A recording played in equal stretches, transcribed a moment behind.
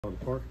On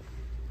the park?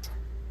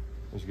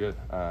 It was good.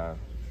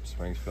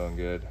 Swing's feeling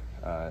good.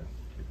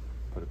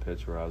 Put a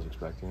pitch where I was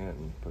expecting it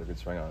and put a good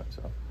swing on it,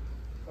 so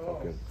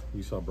felt good.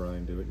 You saw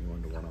Brian do it and you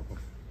wanted to one-up him?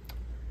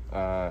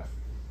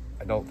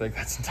 I don't think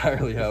that's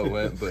entirely how it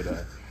went, but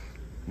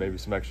maybe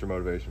some extra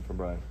motivation from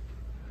Brian.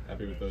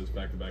 Happy with those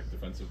back-to-back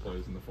defensive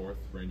plays in the fourth,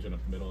 ranging up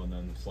the middle and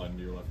then sliding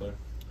to your left there?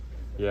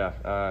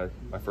 Yeah,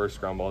 my first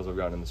ground balls I've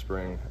gotten in the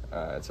spring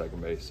at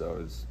second base, so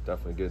it was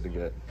definitely good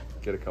to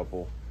get a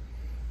couple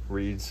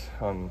reads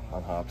on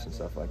hops and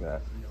stuff like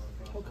that.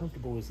 How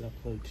comfortable is that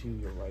play to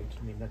your right?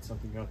 I mean, that's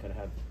something you're not going to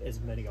have as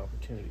many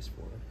opportunities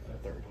for in the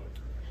third.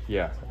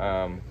 Yeah,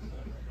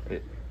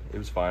 it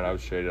was fine. I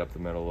was shaded up the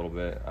middle a little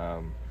bit,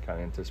 kind of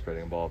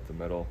anticipating a ball up the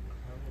middle,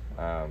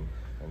 and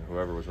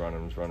whoever was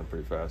running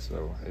pretty fast,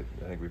 so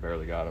I think we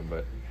barely got him,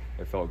 but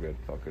it felt good.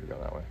 Felt good to go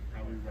that way.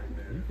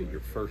 You get your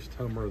first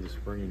homer of the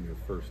spring and your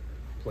first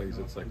plays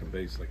at second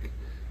base. Like,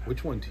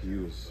 which one to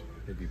you is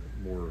maybe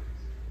more,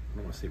 I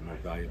don't want to say more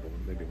valuable,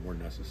 but maybe more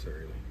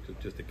necessary, like,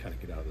 just to kind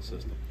of get out of the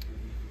system?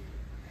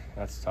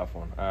 That's a tough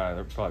one.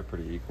 They're probably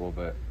pretty equal,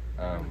 but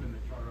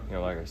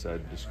like I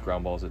said, just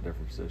ground balls at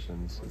different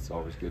positions. It's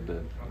always good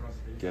to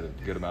get a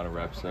good amount of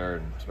reps there,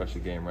 and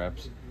especially game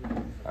reps.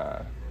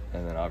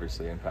 And then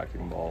obviously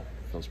impacting the ball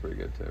feels pretty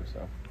good too.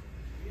 So.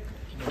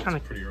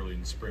 It's pretty early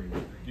in spring, but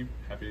are you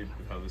happy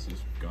with how this has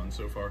gone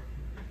so far?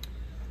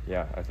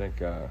 Yeah, I think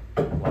a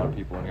lot of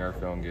people in here are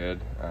feeling good.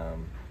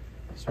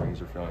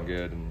 Swings are feeling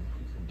good, and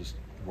just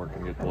working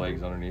to get the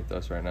legs underneath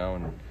us right now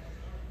and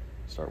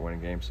start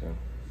winning games soon.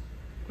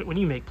 When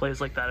you make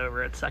plays like that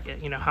over at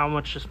second, how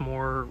much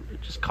more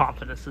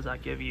confidence does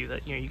that give you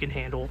that you can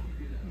handle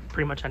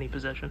pretty much any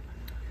position?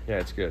 Yeah,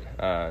 it's good.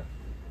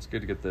 It's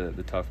good to get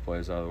the tough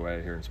plays out of the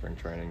way here in spring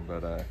training,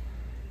 but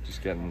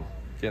just getting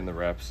the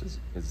reps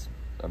is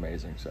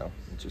amazing. So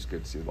it's just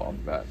good to see the ball in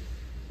the bat.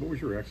 What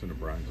was your reaction to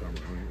Brian's homer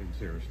in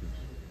seriousness?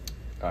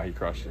 He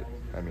crushed it.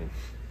 I mean,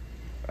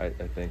 I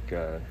think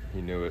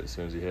he knew it as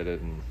soon as he hit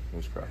it, and it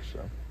was crushed.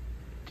 So.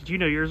 Did you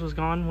know yours was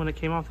gone when it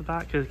came off the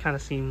bat? Because it kind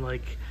of seemed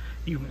like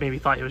you maybe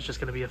thought it was just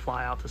going to be a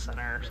fly out to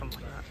center or something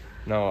like that.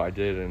 No, I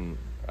did, and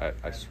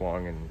I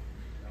swung and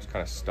was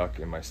kind of stuck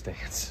in my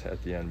stance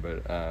at the end,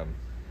 but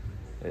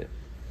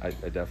I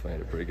definitely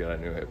hit it pretty good. I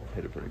knew it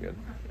hit it pretty good.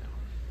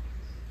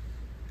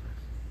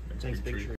 Thanks, Big Tree.